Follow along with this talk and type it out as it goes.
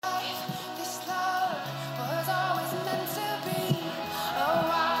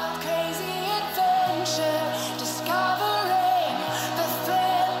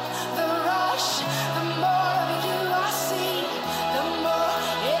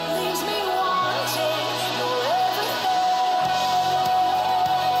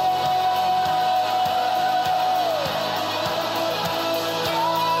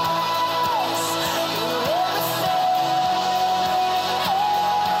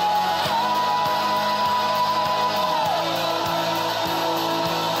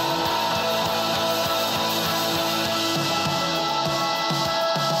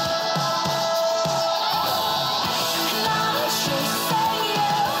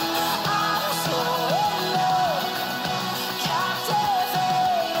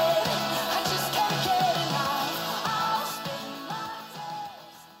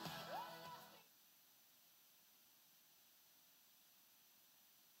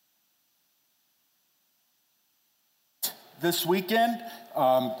this weekend.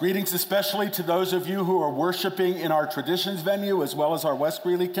 Greetings especially to those of you who are worshiping in our Traditions venue as well as our West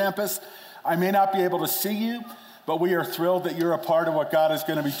Greeley campus. I may not be able to see you, but we are thrilled that you're a part of what God is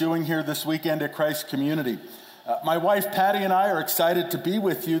going to be doing here this weekend at Christ Community. My wife Patty and I are excited to be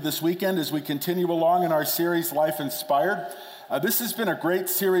with you this weekend as we continue along in our series, Life Inspired. This has been a great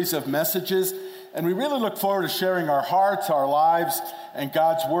series of messages, and we really look forward to sharing our hearts, our lives, and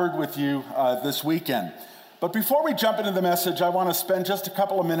God's Word with you this weekend. But before we jump into the message, I want to spend just a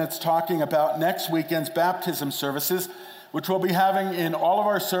couple of minutes talking about next weekend's baptism services, which we'll be having in all of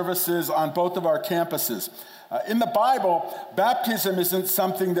our services on both of our campuses. In the Bible, baptism isn't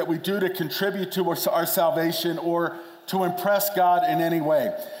something that we do to contribute to our salvation or to impress God in any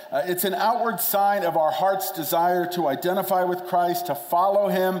way. It's an outward sign of our heart's desire to identify with Christ, to follow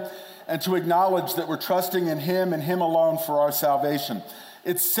Him, and to acknowledge that we're trusting in Him and Him alone for our salvation.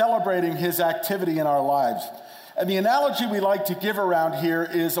 It's celebrating His activity in our lives. And the analogy we like to give around here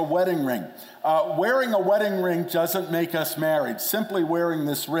is a wedding ring. Wearing a wedding ring doesn't make us married, simply wearing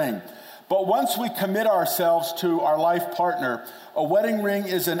this ring. But once we commit ourselves to our life partner, a wedding ring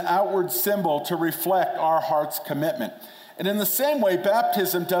is an outward symbol to reflect our heart's commitment. And in the same way,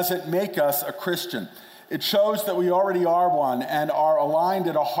 baptism doesn't make us a Christian. It shows that we already are one and are aligned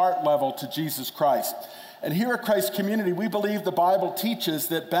at a heart level to Jesus Christ. And here at Christ Community, we believe the Bible teaches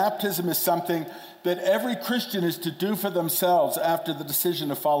that baptism is something that every Christian is to do for themselves after the decision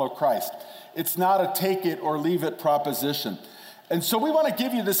to follow Christ. It's not a take it or leave it proposition. And so we want to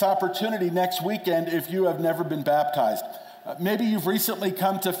give you this opportunity next weekend if you have never been baptized. Maybe you've recently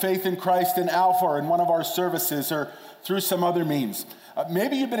come to faith in Christ in Alpha or in one of our services or through some other means.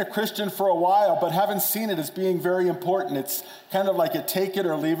 Maybe you've been a Christian for a while but haven't seen it as being very important. It's kind of like a take it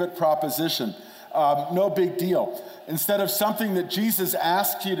or leave it proposition. No big deal. Instead of something that Jesus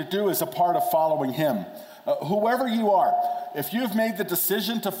asks you to do as a part of following Him. Whoever you are, if you've made the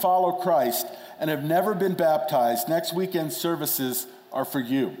decision to follow Christ and have never been baptized, next weekend's services are for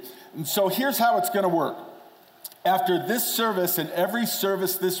you. And so here's how it's going to work. After this service and every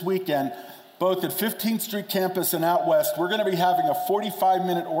service this weekend, both at 15th Street campus and out west, we're going to be having a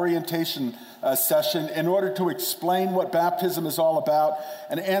 45-minute orientation session in order to explain what baptism is all about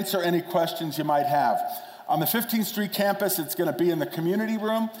and answer any questions you might have. On the 15th Street campus, it's going to be in the community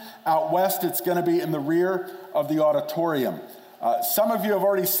room. Out west, it's going to be in the rear of the auditorium. Some of you have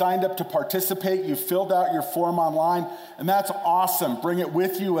already signed up to participate. You filled out your form online, and that's awesome. Bring it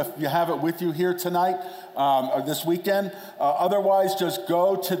with you if you have it with you here tonight or this weekend. Otherwise, just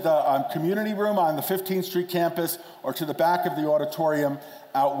go to the community room on the 15th Street campus or to the back of the auditorium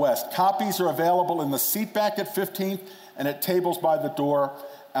out west. Copies are available in the seat back at 15th and at tables by the door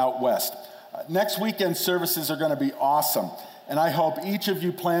out west. Next weekend's services are going to be awesome, and I hope each of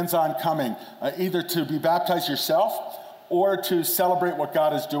you plans on coming, either to be baptized yourself or to celebrate what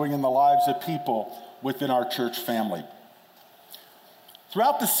God is doing in the lives of people within our church family.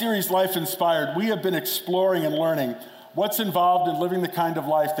 Throughout the series Life Inspired, we have been exploring and learning what's involved in living the kind of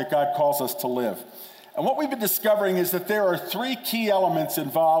life that God calls us to live. And what we've been discovering is that there are three key elements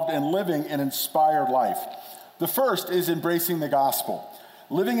involved in living an inspired life. The first is embracing the gospel,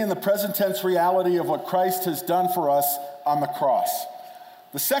 living in the present tense reality of what Christ has done for us on the cross.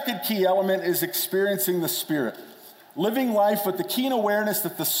 The second key element is experiencing the Spirit, living life with the keen awareness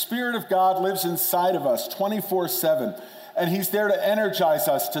that the Spirit of God lives inside of us 24/7, and He's there to energize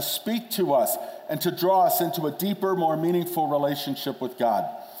us, to speak to us, and to draw us into a deeper, more meaningful relationship with God.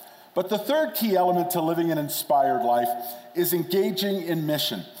 But the third key element to living an inspired life is engaging in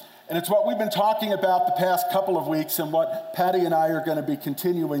mission. And it's what we've been talking about the past couple of weeks and what Patty and I are going to be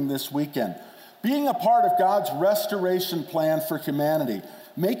continuing this weekend. Being a part of God's restoration plan for humanity,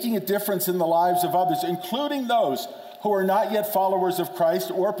 making a difference in the lives of others, including those who are not yet followers of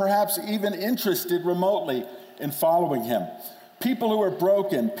Christ or perhaps even interested remotely in following Him. People who are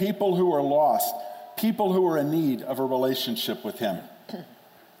broken, people who are lost, people who are in need of a relationship with Him.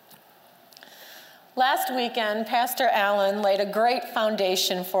 Last weekend, Pastor Allen laid a great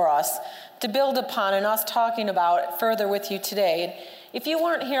foundation for us to build upon and us talking about further with you today. If you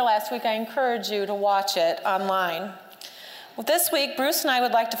weren't here last week, I encourage you to watch it online. Well, this week, Bruce and I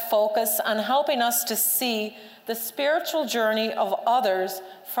would like to focus on helping us to see the spiritual journey of others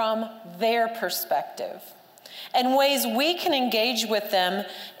from their perspective and ways we can engage with them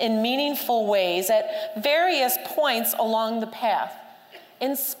in meaningful ways at various points along the path,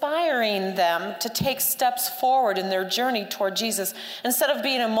 inspiring them to take steps forward in their journey toward Jesus instead of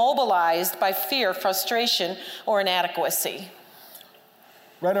being immobilized by fear, frustration, or inadequacy.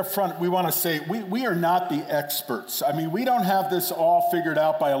 right up front, we want to say we are not the experts. I mean, we don't have this all figured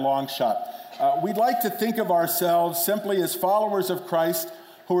out by a long shot. We'd like to think of ourselves simply as followers of Christ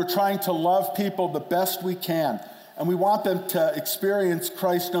who are trying to love people the best we can. And we want them to experience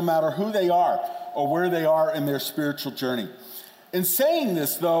Christ no matter who they are or where they are in their spiritual journey. In saying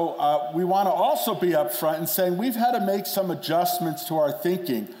this, though, we want to also be upfront in saying we've had to make some adjustments to our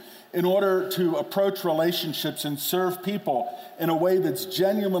thinking in order to approach relationships and serve people in a way that's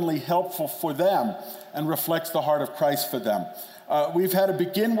genuinely helpful for them and reflects the heart of Christ for them. We've had to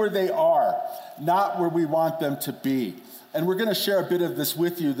begin where they are, not where we want them to be. And we're going to share a bit of this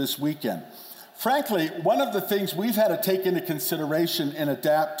with you this weekend. Frankly, one of the things we've had to take into consideration and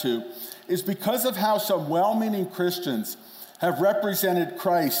adapt to is because of how some well-meaning Christians have represented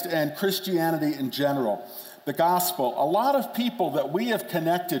Christ and Christianity in general, the gospel, a lot of people that we have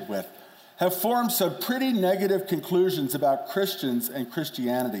connected with have formed some pretty negative conclusions about Christians and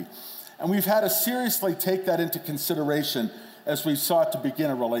Christianity. And we've had to seriously take that into consideration as we've sought to begin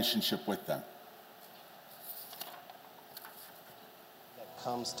a relationship with them. That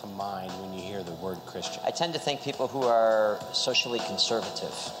comes to mind when you hear the word Christian? I tend to think people who are socially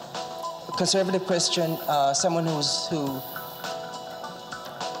conservative. A conservative Christian, someone who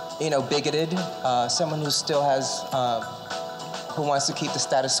bigoted, someone who still has, who wants to keep the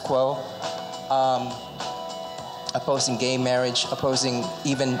status quo, opposing gay marriage, opposing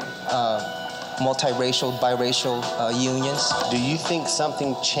even multiracial, biracial unions. Do you think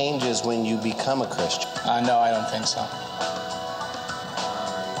something changes when you become a Christian? No, I don't think so.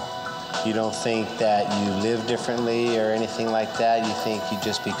 You don't think that you live differently or anything like that? You think you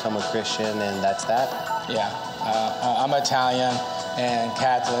just become a Christian and that's that? Yeah, I'm Italian and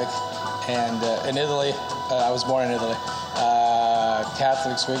Catholic, and in Italy, I was born in Italy.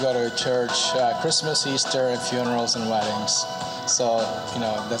 Catholics, we go to church Christmas, Easter, and funerals and weddings. So,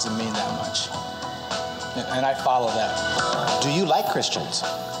 it doesn't mean that much. And I follow that. Do you like Christians?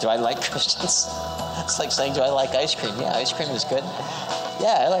 Do I like Christians? It's like saying, do I like ice cream? Yeah, ice cream is good.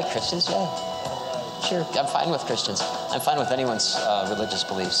 Yeah, I like Christians, yeah. Sure, I'm fine with Christians. I'm fine with anyone's religious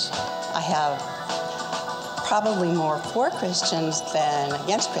beliefs. I have probably more for Christians than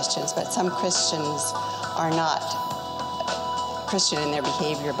against Christians, but some Christians are not Christian in their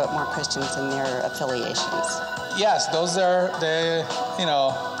behavior, but more Christians in their affiliations. Yes, those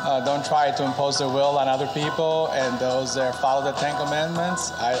don't try to impose their will on other people, and those that follow the Ten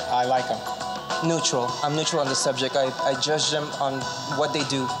Commandments, I like them. Neutral. I'm neutral on the subject. I judge them on what they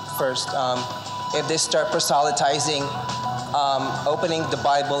do first. If they start proselytizing, opening the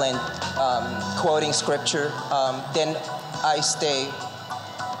Bible and quoting scripture, then I stay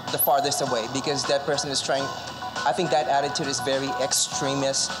the farthest away, because that person is trying. I think that attitude is very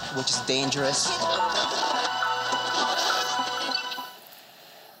extremist, which is dangerous.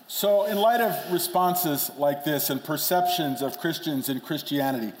 So in light of responses like this and perceptions of Christians and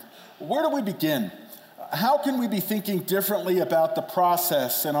Christianity, where do we begin? How can we be thinking differently about the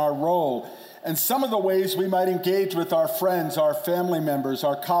process and our role and some of the ways we might engage with our friends, our family members,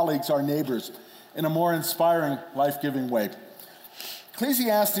 our colleagues, our neighbors in a more inspiring, life-giving way?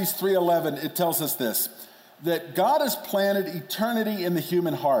 Ecclesiastes 3:11, it tells us this, that God has planted eternity in the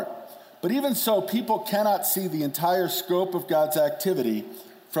human heart, but even so, people cannot see the entire scope of God's activity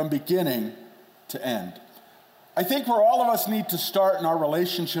from beginning to end. I think where all of us need to start in our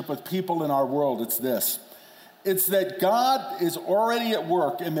relationship with people in our world, it's this. It's that God is already at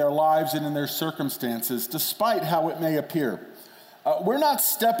work in their lives and in their circumstances, despite how it may appear. We're not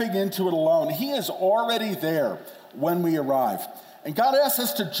stepping into it alone. He is already there when we arrive. And God asks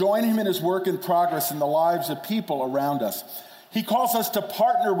us to join him in his work in progress in the lives of people around us. He calls us to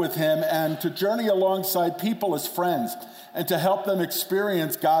partner with him and to journey alongside people as friends and to help them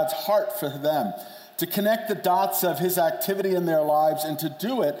experience God's heart for them, to connect the dots of his activity in their lives and to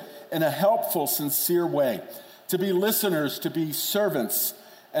do it in a helpful, sincere way, to be listeners, to be servants,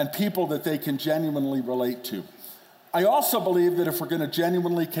 and people that they can genuinely relate to. I also believe that if we're going to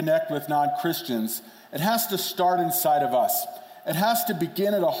genuinely connect with non-Christians, it has to start inside of us. It has to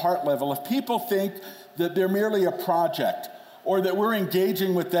begin at a heart level. If people think that they're merely a project or that we're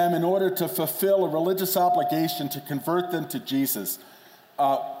engaging with them in order to fulfill a religious obligation to convert them to Jesus,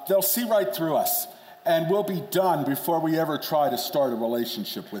 they'll see right through us, and we'll be done before we ever try to start a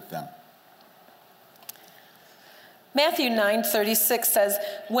relationship with them. Matthew 9:36 says,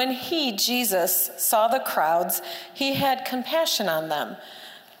 when he, Jesus, saw the crowds, he had compassion on them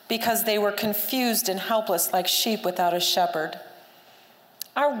because they were confused and helpless like sheep without a shepherd.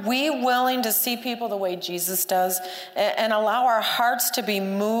 Are we willing to see people the way Jesus does and allow our hearts to be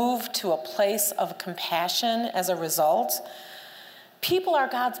moved to a place of compassion as a result? People are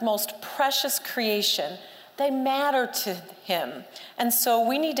God's most precious creation. They matter to him. And so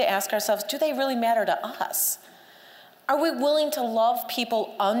we need to ask ourselves, do they really matter to us? Are we willing to love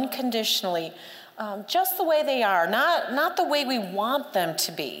people unconditionally, just the way they are, not the way we want them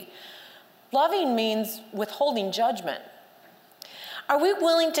to be? Loving means withholding judgment. Are we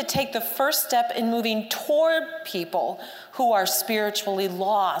willing to take the first step in moving toward people who are spiritually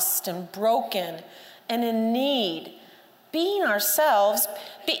lost and broken and in need? Being ourselves,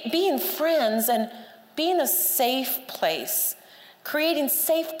 being friends, and being a safe place, creating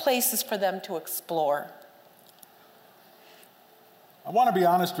safe places for them to explore. I want to be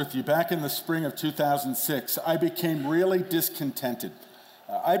honest with you. Back in the spring of 2006, I became really discontented.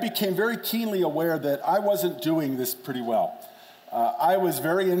 I became very keenly aware that I wasn't doing this pretty well. I was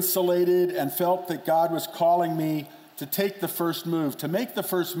very insulated and felt that God was calling me to take the first move, to make the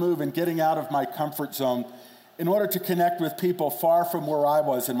first move in getting out of my comfort zone in order to connect with people far from where I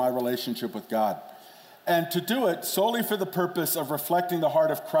was in my relationship with God. And to do it solely for the purpose of reflecting the heart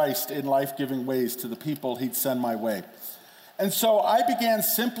of Christ in life-giving ways to the people he'd send my way. And so I began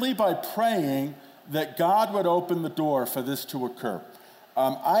simply by praying that God would open the door for this to occur.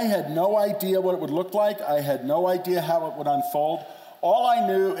 I had no idea what it would look like. I had no idea how it would unfold. All I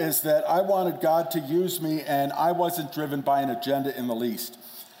knew is that I wanted God to use me, and I wasn't driven by an agenda in the least.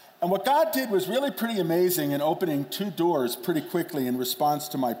 And what God did was really pretty amazing in opening 2 doors pretty quickly in response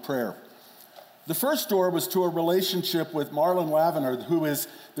to my prayer. The first door was to a relationship with Marlon Laviner, who is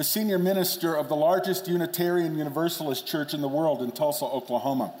the senior minister of the largest Unitarian Universalist church in the world in Tulsa,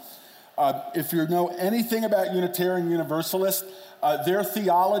 Oklahoma. If you know anything about Unitarian Universalists, their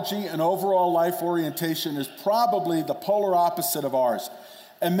theology and overall life orientation is probably the polar opposite of ours.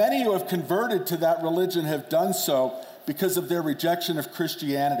 And many who have converted to that religion have done so because of their rejection of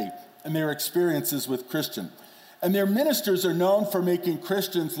Christianity and their experiences with Christian. And their ministers are known for making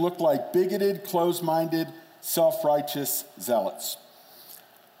Christians look like bigoted, closed-minded, self-righteous zealots.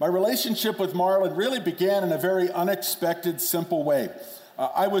 My relationship with Marlon really began in a very unexpected, simple way.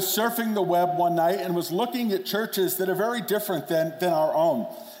 I was surfing the web one night and was looking at churches that are very different than our own.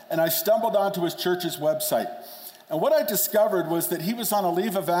 And I stumbled onto his church's website. And what I discovered was that he was on a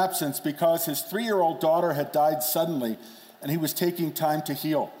leave of absence because his 3-year-old daughter had died suddenly, and he was taking time to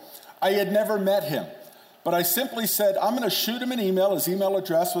heal. I had never met him, but I simply said, I'm going to shoot him an email. His email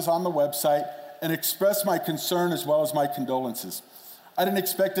address was on the website, and express my concern as well as my condolences. I didn't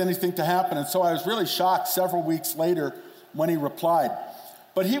expect anything to happen, and so I was really shocked several weeks later when he replied.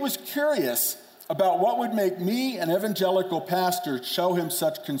 But he was curious about what would make me, an evangelical pastor, show him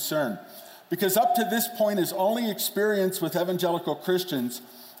such concern. Because up to this point, his only experience with evangelical Christians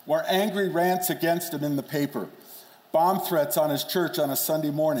were angry rants against him in the paper, bomb threats on his church on a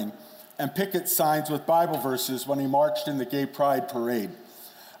Sunday morning, and picket signs with Bible verses when he marched in the Gay Pride Parade.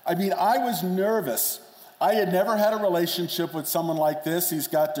 I mean, I was nervous. I had never had a relationship with someone like this. He's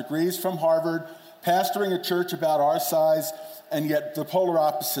got degrees from Harvard, pastoring a church about our size, and yet the polar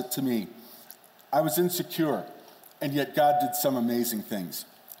opposite to me. I was insecure, and yet God did some amazing things.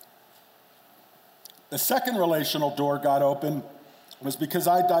 The second relational door God opened was because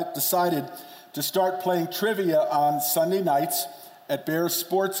I decided to start playing trivia on Sunday nights at Bear's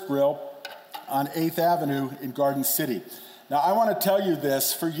Sports Grill on 8th Avenue in Garden City. Now, I want to tell you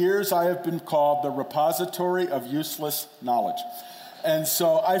this. For years, I have been called the repository of useless knowledge. And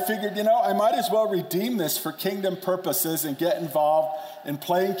so I figured, I might as well redeem this for kingdom purposes and get involved in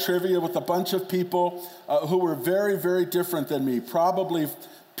playing trivia with a bunch of people who were very, very different than me, probably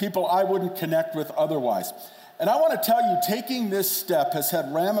people I wouldn't connect with otherwise. And I want to tell you, taking this step has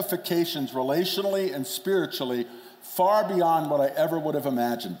had ramifications relationally and spiritually far beyond what I ever would have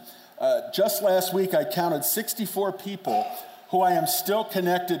imagined. Just last week, I counted 64 people who I am still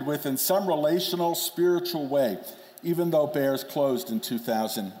connected with in some relational, spiritual way, even though Bears closed in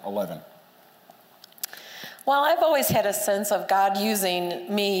 2011. Well, I've always had a sense of God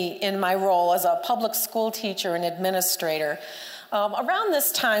using me in my role as a public school teacher and administrator. Around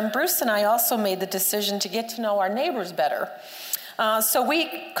this time, Bruce and I also made the decision to get to know our neighbors better, so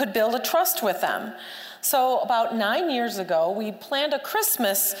we could build a trust with them. So about 9 years ago, we planned a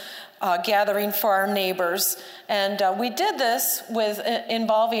Christmas gathering for our neighbors, and we did this with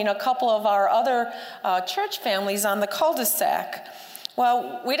involving a couple of our other church families on the cul-de-sac.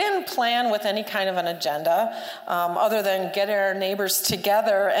 Well, we didn't plan with any kind of an agenda other than getting our neighbors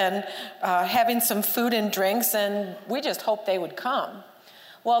together and having some food and drinks, and we just hoped they would come.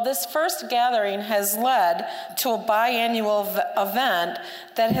 Well, this first gathering has led to a biannual event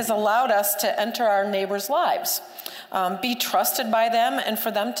that has allowed us to enter our neighbors' lives, be trusted by them, and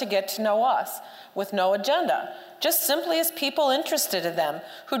for them to get to know us. with no agenda, just simply as people interested in them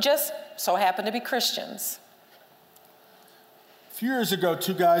who just so happen to be Christians. A few years ago,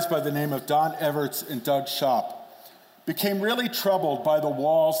 two guys by the name of Don Everts and Doug Shop became really troubled by the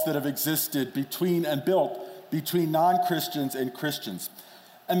walls that have existed between and built between non-Christians and Christians,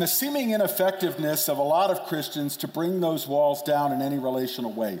 and the seeming ineffectiveness of a lot of Christians to bring those walls down in any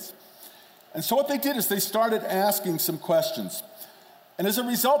relational ways. And so what they did is they started asking some questions. And as a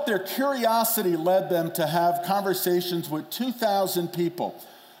result, their curiosity led them to have conversations with 2,000 people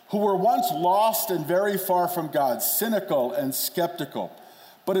who were once lost and very far from God, cynical and skeptical,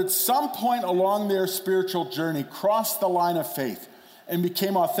 but at some point along their spiritual journey crossed the line of faith and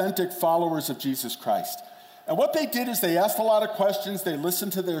became authentic followers of Jesus Christ. And what they did is they asked a lot of questions, they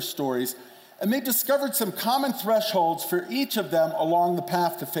listened to their stories, and they discovered some common thresholds for each of them along the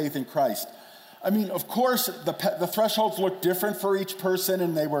path to faith in Christ. I mean, of course, the thresholds looked different for each person,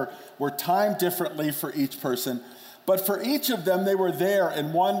 and they were timed differently for each person. But for each of them, they were there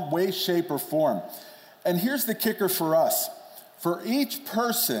in one way, shape, or form. And here's the kicker for us. For each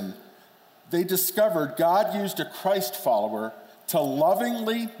person, they discovered God used a Christ follower to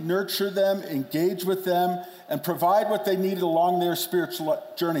lovingly nurture them, engage with them, and provide what they needed along their spiritual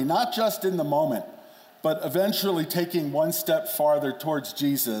journey, not just in the moment, but eventually taking one step farther towards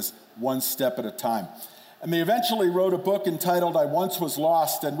Jesus, one step at a time. And they eventually wrote a book entitled I Once Was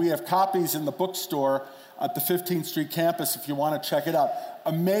Lost, and we have copies in the bookstore at the 15th Street campus if you want to check it out.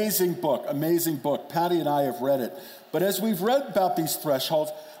 Amazing book, amazing book. Patty and I have read it. But as we've read about these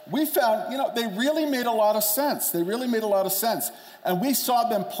thresholds, we found, they really made a lot of sense. They really made a lot of sense. And we saw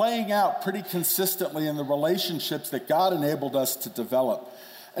them playing out pretty consistently in the relationships that God enabled us to develop.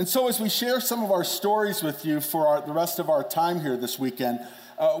 And so as we share some of our stories with you for the rest of our time here this weekend,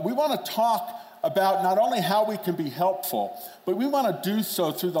 we want to talk about not only how we can be helpful, but we want to do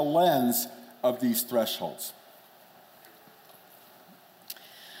so through the lens of these thresholds.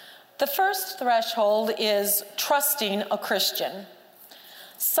 The first threshold is trusting a Christian.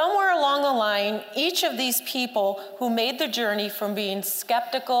 Somewhere along the line, each of these people who made the journey from being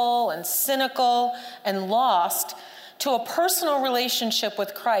skeptical and cynical and lost to a personal relationship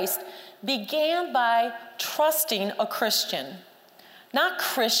with Christ began by trusting a Christian. Not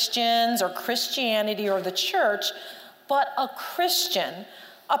Christians or Christianity or the church, but a Christian,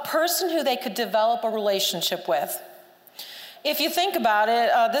 a person who they could develop a relationship with. If you think about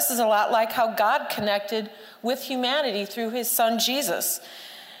it, this is a lot like how God connected with humanity through his son Jesus.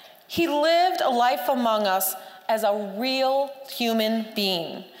 He lived a life among us as a real human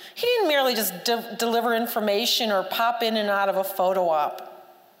being. He didn't merely just deliver information or pop in and out of a photo op.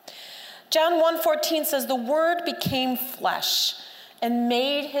 John 1:14 says, "The Word became flesh and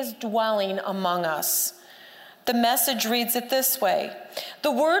made his dwelling among us." The Message reads it this way: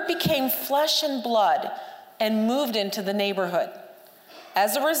 "The Word became flesh and blood and moved into the neighborhood.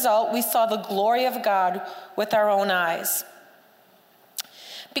 As a result, we saw the glory of God with our own eyes."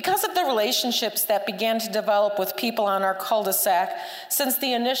 Because of the relationships that began to develop with people on our cul-de-sac since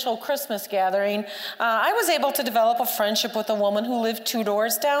the initial Christmas gathering, I was able to develop a friendship with a woman who lived 2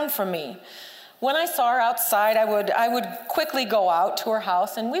 doors down from me. When I saw her outside, I would quickly go out to her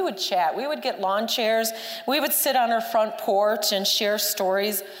house and we would chat. We would get lawn chairs. We would sit on her front porch and share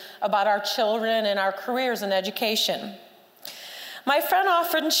stories about our children and our careers and education. My friend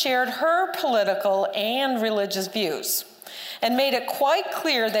often shared her political and religious views and made it quite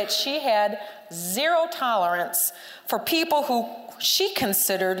clear that she had zero tolerance for people who she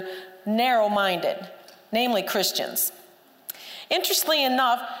considered narrow-minded, namely Christians. Interestingly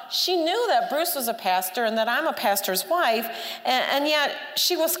enough, she knew that Bruce was a pastor and that I'm a pastor's wife, and yet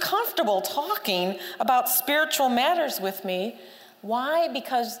she was comfortable talking about spiritual matters with me. Why?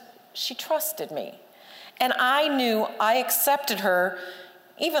 Because she trusted me. And I knew I accepted her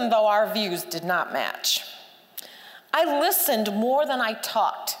even though our views did not match. I listened more than I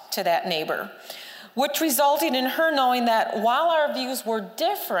talked to that neighbor, which resulted in her knowing that while our views were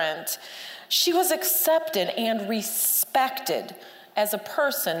different, she was accepted and respected as a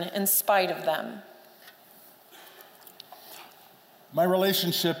person in spite of them. My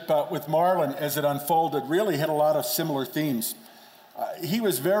relationship with Marlon as it unfolded really had a lot of similar themes. He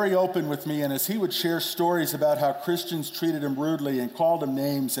was very open with me, and as he would share stories about how Christians treated him rudely and called him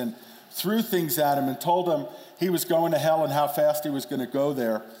names and threw things at him and told him he was going to hell and how fast he was going to go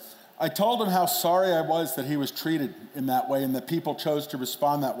there, I told him how sorry I was that he was treated in that way and that people chose to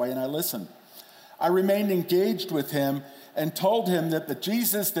respond that way, and I listened. I remained engaged with him and told him that the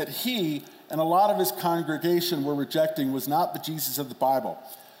Jesus that he and a lot of his congregation were rejecting was not the Jesus of the Bible,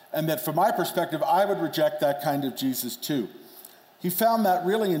 and that from my perspective, I would reject that kind of Jesus too. He found that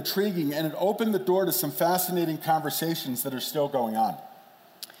really intriguing, and it opened the door to some fascinating conversations that are still going on.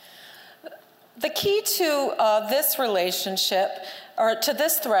 The key to this relationship, or to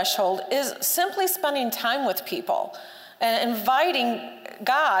this threshold, is simply spending time with people and inviting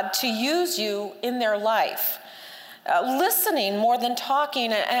God to use you in their life. Listening more than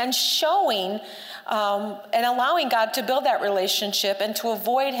talking, and showing and allowing God to build that relationship and to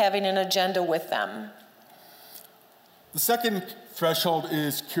avoid having an agenda with them. The second threshold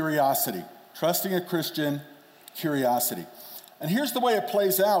is curiosity. Trusting a Christian, curiosity. And here's the way it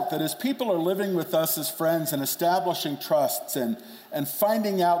plays out, that as people are living with us as friends and establishing trusts and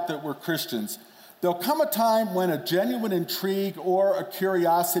finding out that we're Christians, there'll come a time when a genuine intrigue or a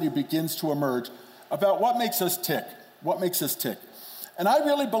curiosity begins to emerge about what makes us tick. And I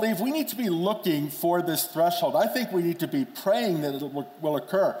really believe we need to be looking for this threshold. I think we need to be praying that it will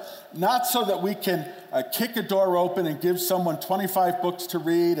occur, not so that we can kick a door open and give someone 25 books to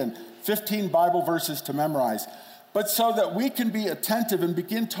read and 15 Bible verses to memorize, but so that we can be attentive and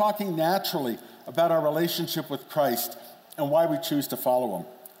begin talking naturally about our relationship with Christ and why we choose to follow him.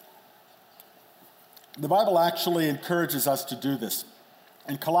 The Bible actually encourages us to do this.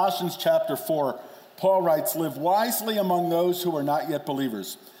 In Colossians chapter 4, Paul writes, "Live wisely among those who are not yet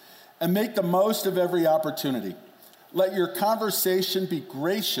believers, and make the most of every opportunity. Let your conversation be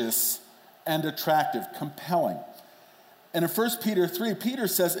gracious and attractive," compelling. And in 1 Peter 3, Peter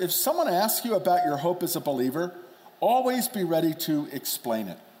says, "If someone asks you about your hope as a believer, always be ready to explain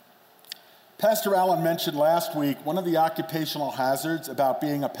it." Pastor Allen mentioned last week one of the occupational hazards about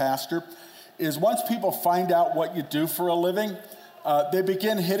being a pastor is once people find out what you do for a living, they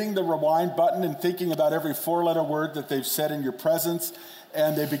begin hitting the rewind button and thinking about every four-letter word that they've said in your presence,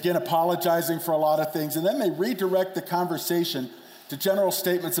 and they begin apologizing for a lot of things, and then they redirect the conversation to general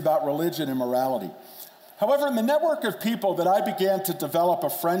statements about religion and morality. However, in the network of people that I began to develop a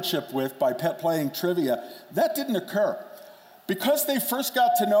friendship with by playing trivia, that didn't occur. Because they first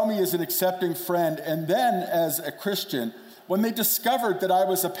got to know me as an accepting friend and then as a Christian, when they discovered that I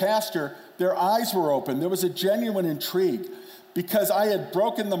was a pastor, their eyes were open. There was a genuine intrigue because I had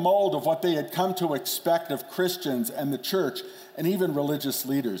broken the mold of what they had come to expect of Christians and the church and even religious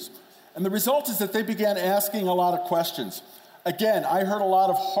leaders. And the result is that they began asking a lot of questions. Again, I heard a lot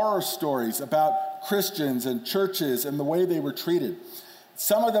of horror stories about Christians and churches and the way they were treated.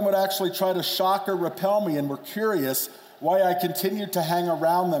 Some of them would actually try to shock or repel me and were curious why I continued to hang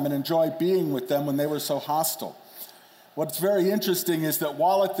around them and enjoy being with them when they were so hostile. What's very interesting is that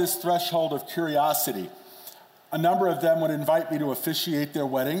while at this threshold of curiosity, a number of them would invite me to officiate their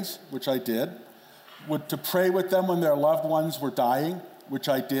weddings, which I did, to pray with them when their loved ones were dying, which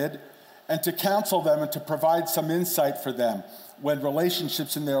I did, and to counsel them and to provide some insight for them when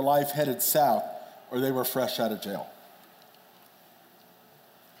relationships in their life headed south or they were fresh out of jail.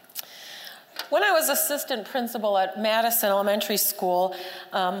 When I was assistant principal at Madison Elementary School,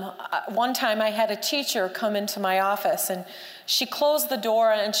 one time I had a teacher come into my office, and she closed the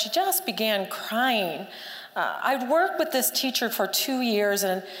door and she just began crying. I'd worked with this teacher for 2 years,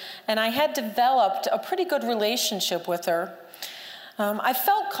 and I had developed a pretty good relationship with her. I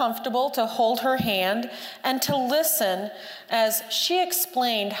felt comfortable to hold her hand and to listen as she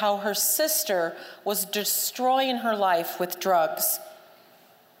explained how her sister was destroying her life with drugs.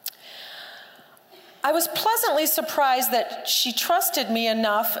 I was pleasantly surprised that she trusted me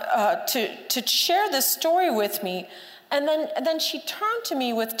enough to share this story with me. And then she turned to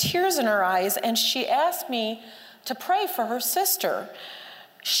me with tears in her eyes, and she asked me to pray for her sister.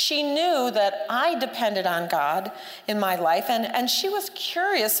 She knew that I depended on God in my life, and she was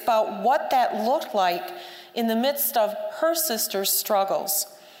curious about what that looked like in the midst of her sister's struggles.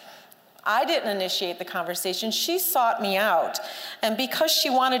 I didn't initiate the conversation. She sought me out, and because she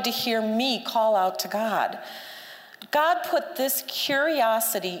wanted to hear me call out to God, God put this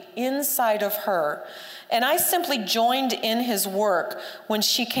curiosity inside of her, and I simply joined in his work when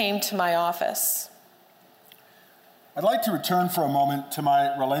she came to my office. I'd like to return for a moment to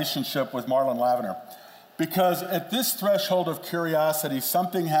my relationship with Marlon Lavender, because at this threshold of curiosity,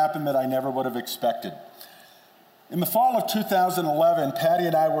 something happened that I never would have expected. In the fall of 2011, Patty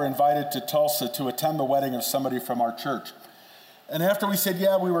and I were invited to Tulsa to attend the wedding of somebody from our church. And after we said,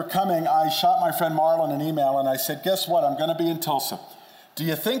 yeah, we were coming, I shot my friend Marlon an email and I said, guess what, I'm going to be in Tulsa. Do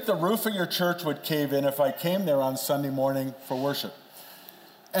you think the roof of your church would cave in if I came there on Sunday morning for worship?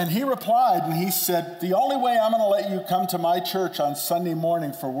 And he replied and he said, the only way I'm going to let you come to my church on Sunday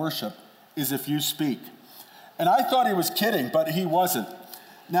morning for worship is if you speak. And I thought he was kidding, but he wasn't.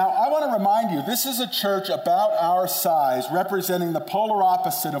 Now, I want to remind you, this is a church about our size, representing the polar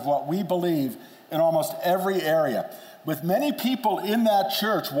opposite of what we believe in almost every area. with many people in that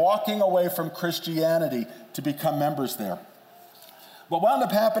church walking away from Christianity to become members there. What wound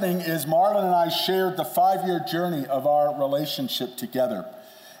up happening is Marlon and I shared the 5-year journey of our relationship together.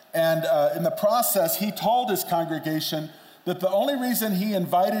 And in the process, he told his congregation that the only reason he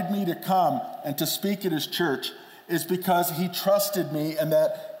invited me to come and to speak at his church is because he trusted me, and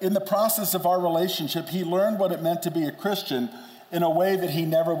that in the process of our relationship, he learned what it meant to be a Christian in a way that he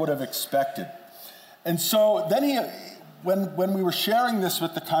never would have expected. And so then when we were sharing this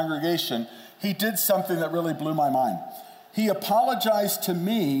with the congregation, he did something that really blew my mind. He apologized to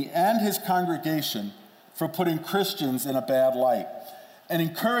me and his congregation for putting Christians in a bad light and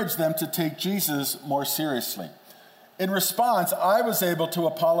encouraged them to take Jesus more seriously. In response, I was able to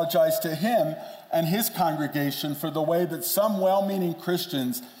apologize to him and his congregation for the way that some well-meaning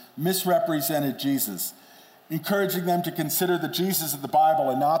Christians misrepresented Jesus, encouraging them to consider the Jesus of the Bible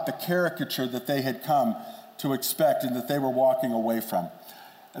and not the caricature that they had come to expect and that they were walking away from.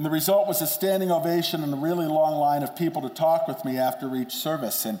 And the result was a standing ovation and a really long line of people to talk with me after each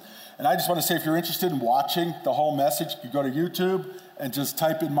service. And I just want to say, if you're interested in watching the whole message, you go to YouTube and just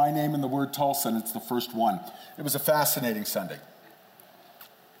type in my name and the word Tulsa, and it's the first one. It was a fascinating Sunday.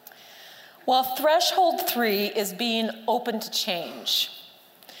 Well, threshold 3 is being open to change.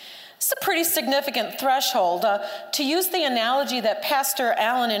 It's a pretty significant threshold. To use the analogy that Pastor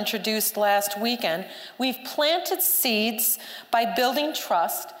Allen introduced last weekend, we've planted seeds by building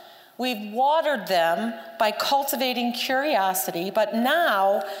trust. We've watered them by cultivating curiosity. But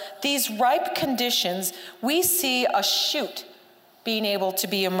now, these ripe conditions, we see a shoot beginning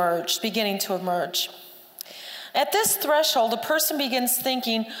to emerge. At this threshold, a person begins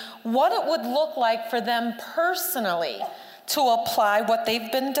thinking what it would look like for them personally to apply what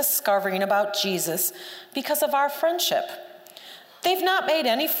they've been discovering about Jesus because of our friendship. They've not made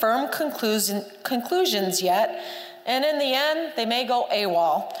any firm conclusions yet, and in the end, they may go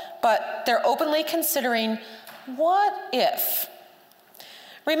AWOL, but they're openly considering, what if?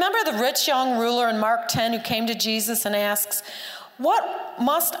 Remember the rich young ruler in Mark 10 who came to Jesus and asks, what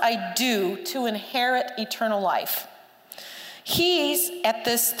must I do to inherit eternal life? He's at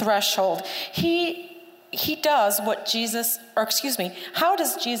this threshold. He does how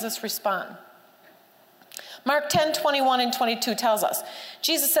does Jesus respond? Mark 10, 21 and 22 tells us,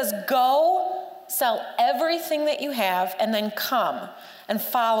 Jesus says, go, sell everything that you have, and then come and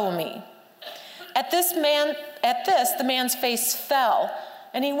follow me. At this, the man's face fell,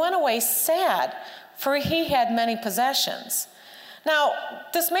 and he went away sad, for he had many possessions. Now,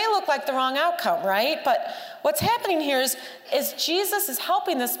 this may look like the wrong outcome, right? But what's happening here is Jesus is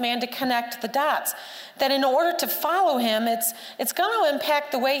helping this man to connect the dots. That in order to follow him, it's going to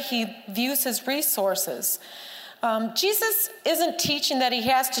impact the way he views his resources. Jesus isn't teaching that he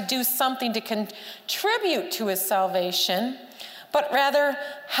has to do something to contribute to his salvation, but rather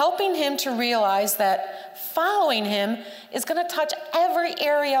helping him to realize that following him is going to touch every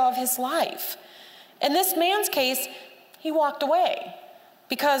area of his life. In this man's case, he walked away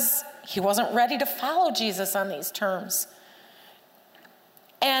because he wasn't ready to follow Jesus on these terms.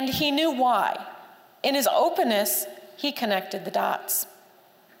 And he knew why. In his openness, he connected the dots.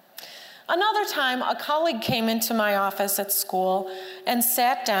 Another time, a colleague came into my office at school and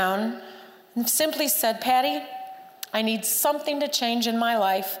sat down and simply said, Patty, I need something to change in my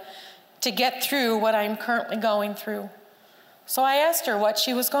life to get through what I'm currently going through. So I asked her what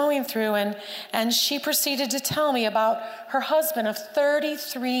she was going through, and she proceeded to tell me about her husband of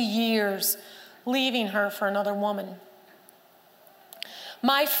 33 years leaving her for another woman.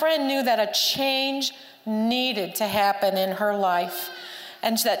 My friend knew that a change needed to happen in her life,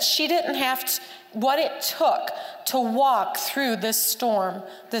 and that she didn't have what it took to walk through this storm,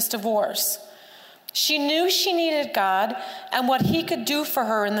 this divorce. She knew she needed God and what he could do for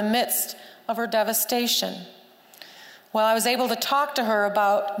her in the midst of her devastation. Well, I was able to talk to her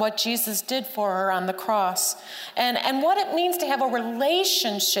about what Jesus did for her on the cross and what it means to have a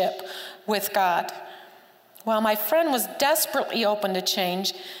relationship with God. Well, my friend was desperately open to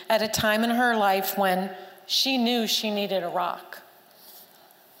change at a time in her life when she knew she needed a rock.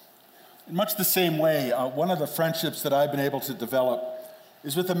 In much the same way, one of the friendships that I've been able to develop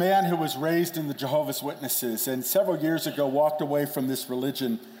is with a man who was raised in the Jehovah's Witnesses and several years ago walked away from this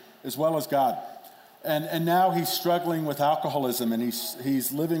religion as well as God. And now he's struggling with alcoholism, and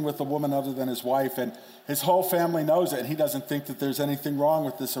he's living with a woman other than his wife, and his whole family knows it, and he doesn't think that there's anything wrong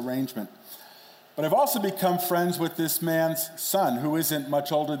with this arrangement. But I've also become friends with this man's son, who isn't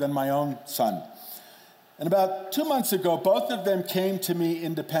much older than my own son. And about 2 months ago, both of them came to me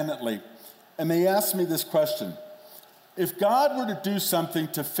independently, and they asked me this question. If God were to do something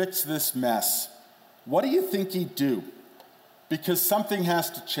to fix this mess, what do you think he'd do? Because something has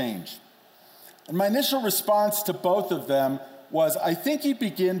to change. And my initial response to both of them was, I think he'd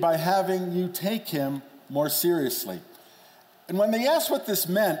begin by having you take him more seriously. And when they asked what this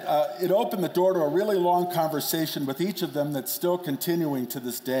meant, it opened the door to a really long conversation with each of them that's still continuing to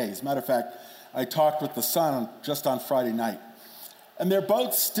this day. As a matter of fact, I talked with the son just on Friday night. And they're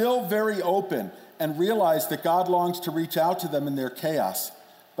both still very open and realize that God longs to reach out to them in their chaos.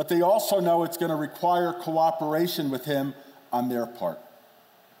 But they also know it's going to require cooperation with him on their part.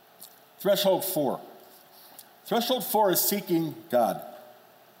 Threshold 4. Threshold 4 is seeking God.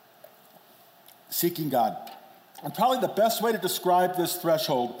 Seeking God. And probably the best way to describe this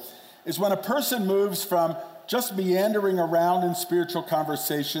threshold is when a person moves from just meandering around in spiritual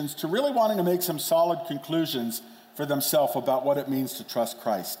conversations to really wanting to make some solid conclusions for themselves about what it means to trust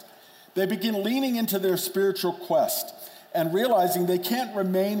Christ. They begin leaning into their spiritual quest and realizing they can't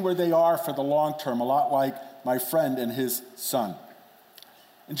remain where they are for the long term, a lot like my friend and his son.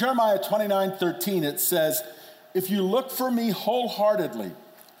 In Jeremiah 29:13, it says, "If you look for me wholeheartedly,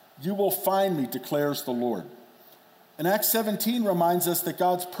 you will find me, declares the Lord." And Acts 17 reminds us that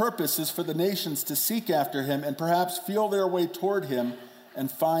God's purpose is for the nations to seek after him and perhaps feel their way toward him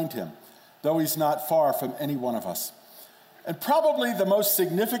and find him, though he's not far from any one of us. And probably the most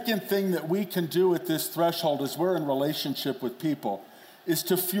significant thing that we can do at this threshold as we're in relationship with people is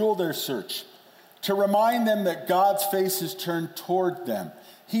to fuel their search, to remind them that God's face is turned toward them.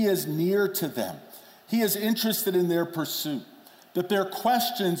 He is near to them. He is interested in their pursuit, that their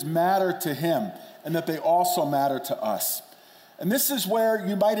questions matter to him, and that they also matter to us. And this is where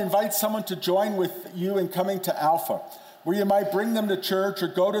you might invite someone to join with you in coming to Alpha, where you might bring them to church or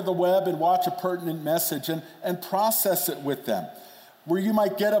go to the web and watch a pertinent message and process it with them, where you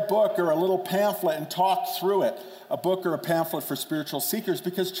might get a book or a little pamphlet and talk through it, a book or a pamphlet for spiritual seekers,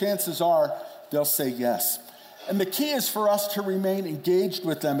 because chances are they'll say yes. And the key is for us to remain engaged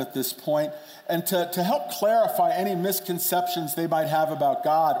with them at this point and to help clarify any misconceptions they might have about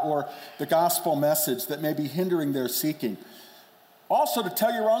God or the gospel message that may be hindering their seeking. Also, to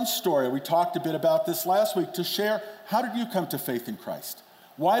tell your own story. We talked a bit about this last week, to share, how did you come to faith in Christ?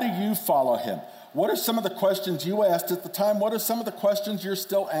 Why do you follow him? What are some of the questions you asked at the time? What are some of the questions you're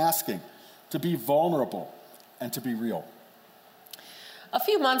still asking? To be vulnerable and to be real. A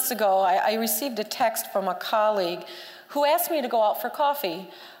few months ago, I received a text from a colleague who asked me to go out for coffee.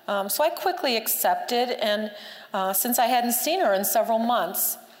 So I quickly accepted, and since I hadn't seen her in several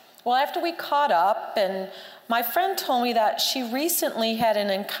months, well, after we caught up, and my friend told me that she recently had an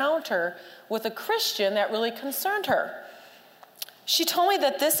encounter with a Christian that really concerned her. She told me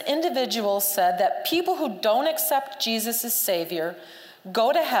that this individual said that people who don't accept Jesus as Savior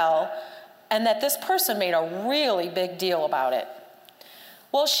go to hell, and that this person made a really big deal about it.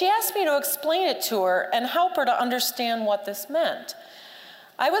 Well, she asked me to explain it to her and help her to understand what this meant.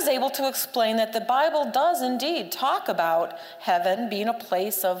 I was able to explain that the Bible does indeed talk about heaven being a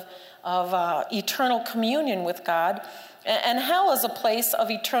place of eternal communion with God, and hell is a place of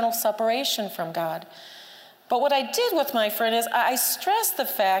eternal separation from God. But what I did with my friend is I stressed the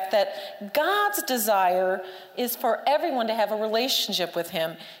fact that God's desire is for everyone to have a relationship with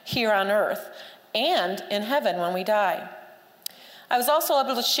him here on earth and in heaven when we die. I was also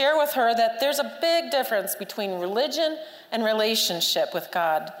able to share with her that there's a big difference between religion and relationship with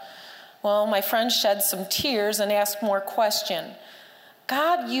God. Well, my friend shed some tears and asked more questions.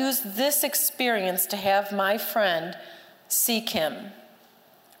 God used this experience to have my friend seek him.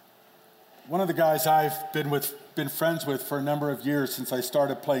 One of the guys I've been friends with for a number of years since I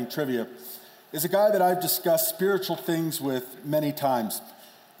started playing trivia is a guy that I've discussed spiritual things with many times.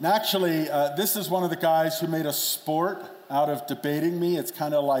 And actually, this is one of the guys who made a sport out of debating me. It's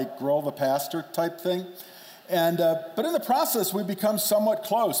kind of like Grohl the Pastor type thing. And but in the process, we become somewhat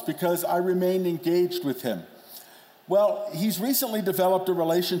close because I remained engaged with him. Well, he's recently developed a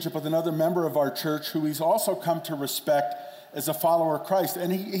relationship with another member of our church who he's also come to respect as a follower of Christ.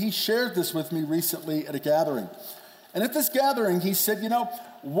 And he shared this with me recently at a gathering. And at this gathering, he said,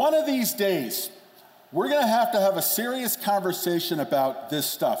 one of these days, we're going to have a serious conversation about this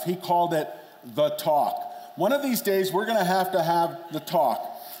stuff. He called it the talk. One of these days, we're going to have the talk.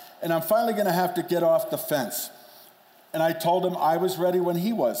 And I'm finally going to have to get off the fence. And I told him I was ready when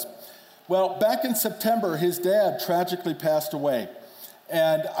he was. Well, back in September, his dad tragically passed away.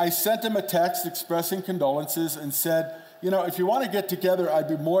 And I sent him a text expressing condolences and said, if you want to get together, I'd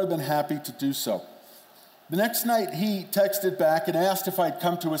be more than happy to do so. The next night, he texted back and asked if I'd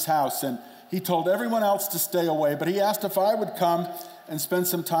come to his house. And he told everyone else to stay away, but he asked if I would come and spend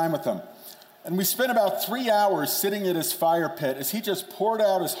some time with him. And we spent about 3 hours sitting at his fire pit as he just poured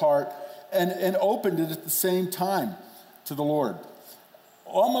out his heart and opened it at the same time to the Lord.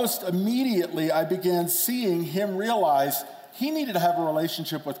 Almost immediately, I began seeing him realize he needed to have a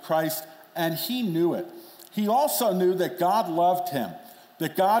relationship with Christ, and he knew it. He also knew that God loved him,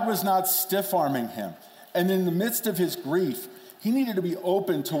 that God was not stiff-arming him. And in the midst of his grief, he needed to be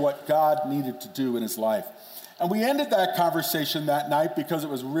open to what God needed to do in his life. And we ended that conversation that night because it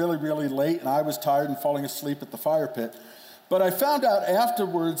was really, really late, and I was tired and falling asleep at the fire pit. But I found out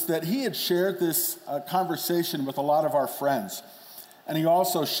afterwards that he had shared this conversation with a lot of our friends. And he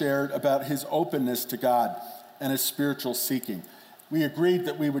also shared about his openness to God and his spiritual seeking. We agreed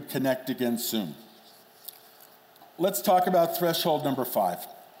that we would connect again soon. Let's talk about threshold number 5.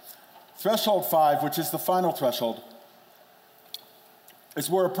 Threshold 5, which is the final threshold, is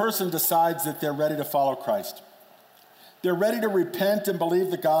where a person decides that they're ready to follow Christ. They're ready to repent and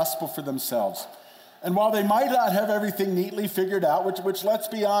believe the gospel for themselves. And while they might not have everything neatly figured out, which let's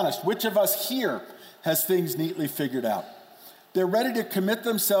be honest, which of us here has things neatly figured out? They're ready to commit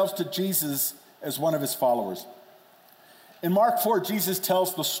themselves to Jesus as one of his followers. In Mark 4, Jesus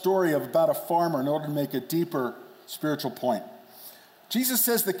tells the story of about a farmer in order to make a deeper spiritual point. Jesus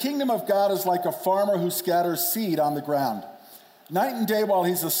says the kingdom of God is like a farmer who scatters seed on the ground. Night and day while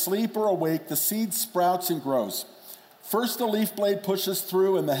he's asleep or awake, the seed sprouts and grows. First the leaf blade pushes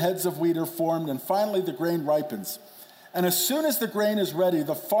through and the heads of wheat are formed, and finally the grain ripens. And as soon as the grain is ready,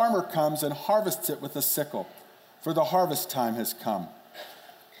 the farmer comes and harvests it with a sickle, for the harvest time has come.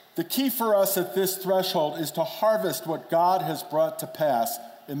 The key for us at this threshold is to harvest what God has brought to pass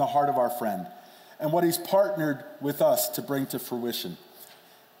in the heart of our friend and what he's partnered with us to bring to fruition.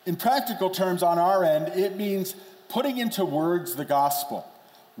 In practical terms, on our end, it means putting into words the gospel.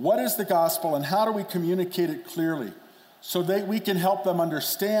 What is the gospel and how do we communicate it clearly so that we can help them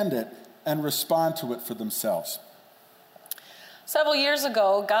understand it and respond to it for themselves? Several years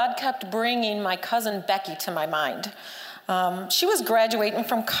ago, God kept bringing my cousin Becky to my mind. She was graduating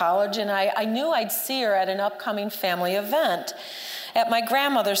from college, and I knew I'd see her at an upcoming family event at my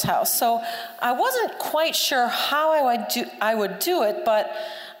grandmother's house. So I wasn't quite sure how I would do it, but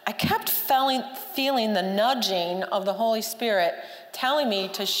I kept feeling the nudging of the Holy Spirit telling me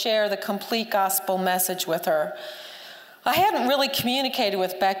to share the complete gospel message with her. I hadn't really communicated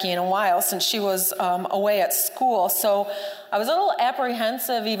with Becky in a while since she was away at school, so I was a little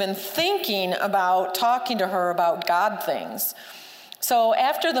apprehensive even thinking about talking to her about God things. So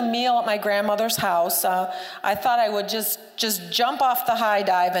after the meal at my grandmother's house, I thought I would just jump off the high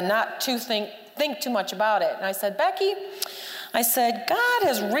dive and not think too much about it. And I said, Becky, God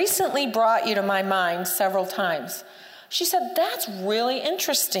has recently brought you to my mind several times. She said, that's really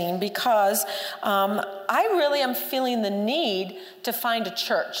interesting because I really am feeling the need to find a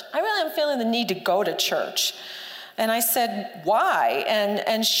church. I really am feeling the need to go to church. And I said, why?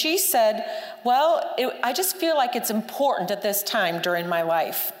 And she said, well, I just feel like it's important at this time during my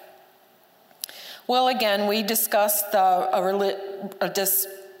life. Well, again, we discussed the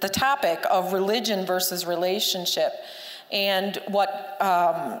topic of religion versus relationship, and what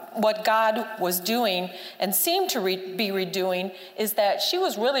God was doing and seemed to be redoing is that she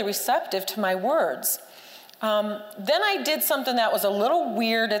was really receptive to my words. Then I did something that was a little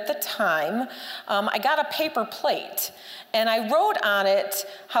weird at the time. I got a paper plate, and I wrote on it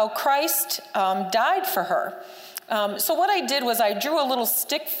how Christ died for her. So what I did was I drew a little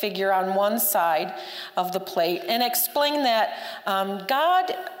stick figure on one side of the plate and explained that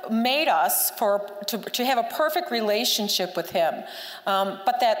God made us to have a perfect relationship with him,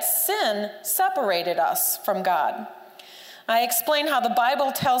 but that sin separated us from God. I explained how the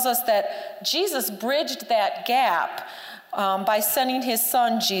Bible tells us that Jesus bridged that gap by sending his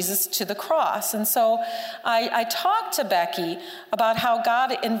son Jesus to the cross. And so I talked to Becky about how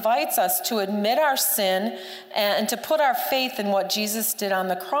God invites us to admit our sin and to put our faith in what Jesus did on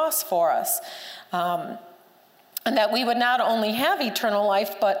the cross for us. And that we would not only have eternal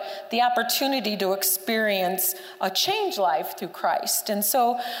life, but the opportunity to experience a changed life through Christ. And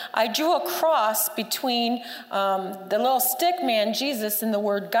so I drew a cross between the little stick man, Jesus, and the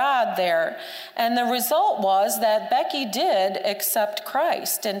word God there. And the result was that Becky did accept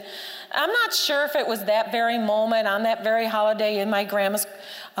Christ. And I'm not sure if it was that very moment on that very holiday in my grandma's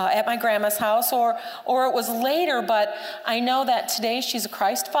at my grandma's house, or it was later, but I know that today she's a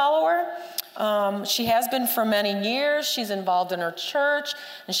Christ follower. She has been for many years. She's involved in her church,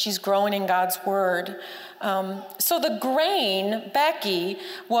 and she's growing in God's word. So the grain, Becky,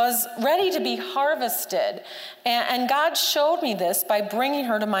 was ready to be harvested, and God showed me this by bringing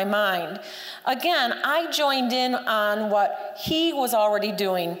her to my mind. Again, I joined in on what he was already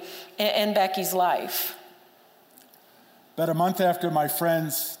doing in Becky's life. About a month after my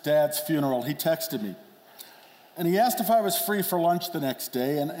friend's dad's funeral, he texted me. And he asked if I was free for lunch the next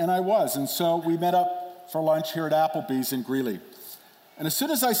day, and I was. And so we met up for lunch here at Applebee's in Greeley. And as soon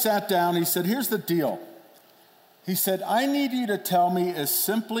as I sat down, he said, here's the deal. He said, I need you to tell me as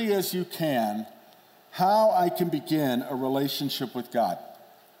simply as you can how I can begin a relationship with God.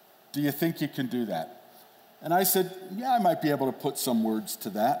 Do you think you can do that? And I said, yeah, I might be able to put some words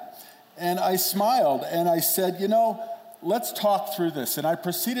to that. And I smiled and I said, let's talk through this. And I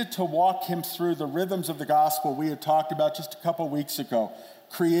proceeded to walk him through the rhythms of the gospel we had talked about just a couple weeks ago,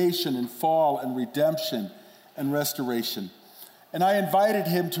 creation and fall and redemption and restoration. And I invited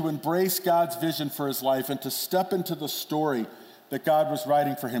him to embrace God's vision for his life and to step into the story that God was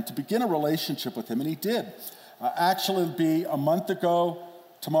writing for him, to begin a relationship with him. And he did. Actually, it'll be a month ago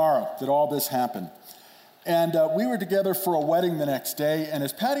tomorrow that all this happened. And we were together for a wedding the next day. And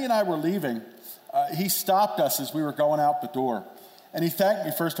as Patty and I were leaving, he stopped us as we were going out the door. And he thanked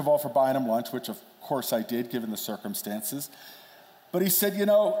me, first of all, for buying him lunch, which of course I did, given the circumstances. But he said,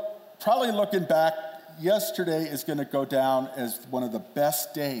 probably looking back, yesterday is going to go down as one of the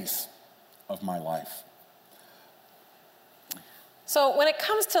best days of my life. So when it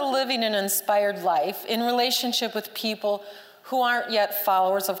comes to living an inspired life in relationship with people who aren't yet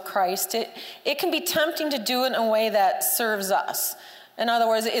followers of Christ, it can be tempting to do it in a way that serves us. In other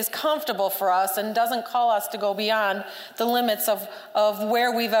words, is comfortable for us and doesn't call us to go beyond the limits of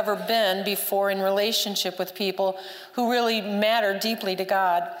where we've ever been before in relationship with people who really matter deeply to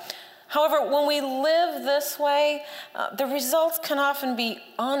God. However, when we live this way, the results can often be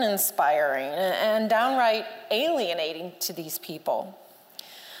uninspiring and downright alienating to these people.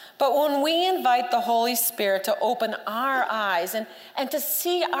 But when we invite the Holy Spirit to open our eyes and to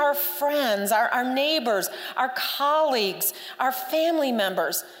see our friends, our neighbors, our colleagues, our family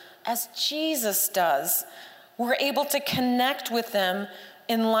members, as Jesus does, we're able to connect with them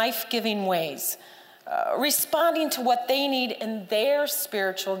in life-giving ways, responding to what they need in their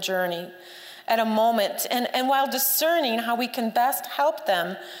spiritual journey at a moment, and while discerning how we can best help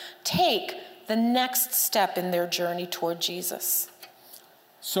them take the next step in their journey toward Jesus.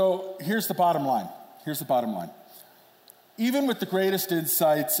 So here's the bottom line. Even with the greatest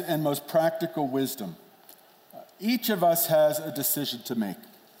insights and most practical wisdom, each of us has a decision to make.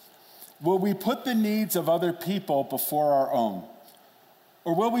 Will we put the needs of other people before our own?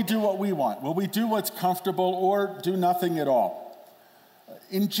 Or will we do what we want? Will we do what's comfortable or do nothing at all?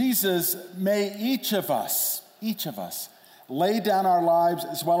 In Jesus, may each of us lay down our lives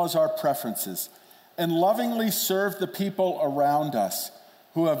as well as our preferences and lovingly serve the people around us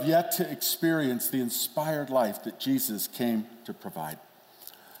who have yet to experience the inspired life that Jesus came to provide.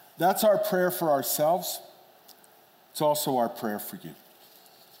 That's our prayer for ourselves. It's also our prayer for you.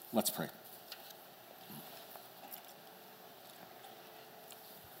 Let's pray.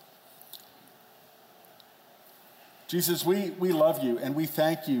 Jesus, we love you and we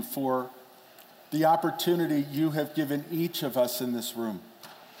thank you for the opportunity you have given each of us in this room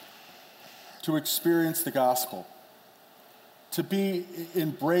to experience the gospel, to be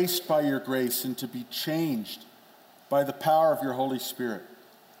embraced by your grace and to be changed by the power of your Holy Spirit.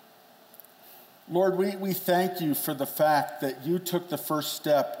 Lord, we thank you for the fact that you took the first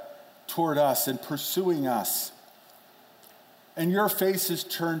step toward us in pursuing us, and your face is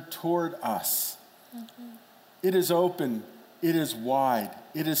turned toward us. Mm-hmm. It is open, it is wide,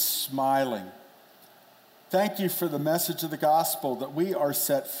 it is smiling. Thank you for the message of the gospel that we are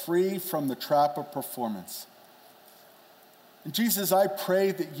set free from the trap of performance. And Jesus, I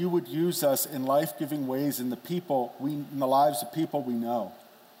pray that you would use us in life-giving ways in the lives of people we know.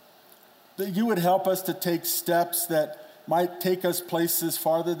 That you would help us to take steps that might take us places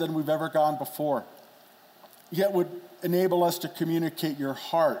farther than we've ever gone before, yet would enable us to communicate your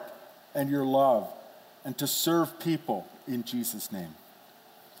heart and your love and to serve people in Jesus' name.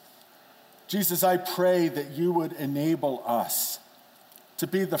 Jesus, I pray that you would enable us to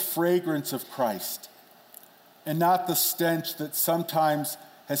be the fragrance of Christ and not the stench that sometimes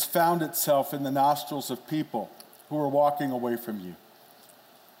has found itself in the nostrils of people who are walking away from you.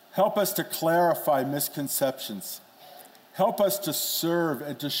 Help us to clarify misconceptions. Help us to serve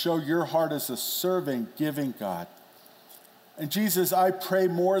and to show your heart as a serving, giving God. And Jesus, I pray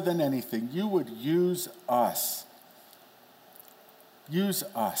more than anything, you would use us. Use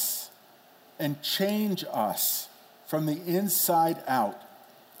us and change us from the inside out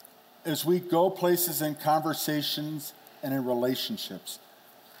as we go places in conversations and in relationships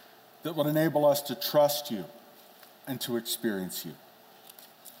that will enable us to trust you and to experience you.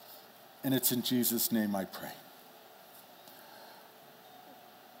 And it's in Jesus' name I pray.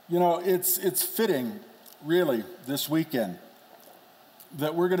 You know, it's fitting really, this weekend,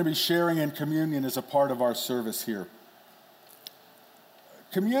 that we're going to be sharing in communion as a part of our service here.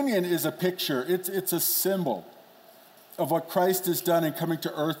 Communion is a picture, it's a symbol of what Christ has done in coming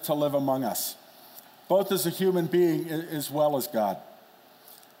to earth to live among us, both as a human being as well as God.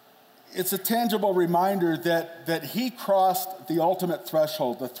 It's a tangible reminder that he crossed the ultimate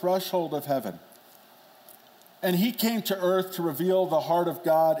threshold, the threshold of heaven. And he came to earth to reveal the heart of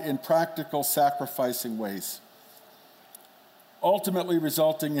God in practical, sacrificing ways, ultimately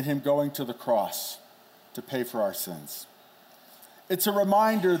resulting in him going to the cross to pay for our sins. It's a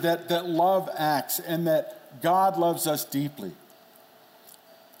reminder that love acts and that God loves us deeply.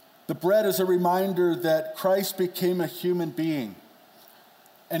 The bread is a reminder that Christ became a human being,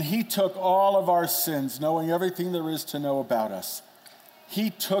 and he took all of our sins, knowing everything there is to know about us. He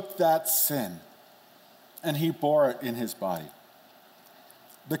took that sin, and he bore it in his body.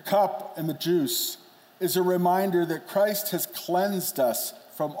 The cup and the juice is a reminder that Christ has cleansed us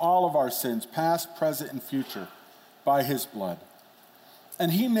from all of our sins, past, present, and future, by his blood.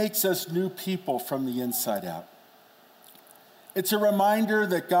 And he makes us new people from the inside out. It's a reminder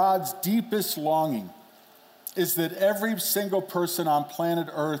that God's deepest longing is that every single person on planet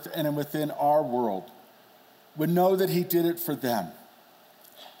Earth and within our world would know that he did it for them,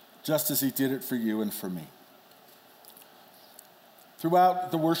 just as he did it for you and for me. Throughout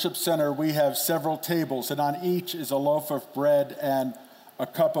the worship center, we have several tables, and on each is a loaf of bread and a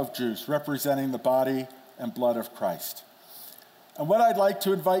cup of juice, representing the body and blood of Christ. And what I'd like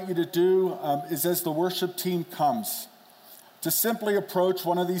to invite you to do is, as the worship team comes, to simply approach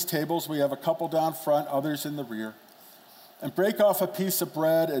one of these tables. We have a couple down front, others in the rear, and break off a piece of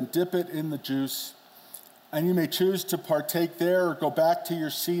bread and dip it in the juice. And you may choose to partake there or go back to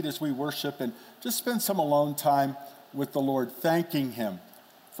your seat as we worship and just spend some alone time with the Lord, thanking him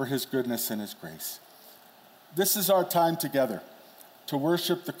for his goodness and his grace. This is our time together to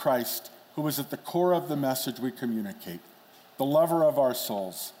worship the Christ who is at the core of the message we communicate, the lover of our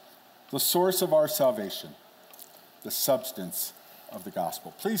souls, the source of our salvation, the substance of the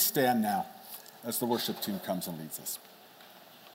gospel. Please stand now as the worship team comes and leads us.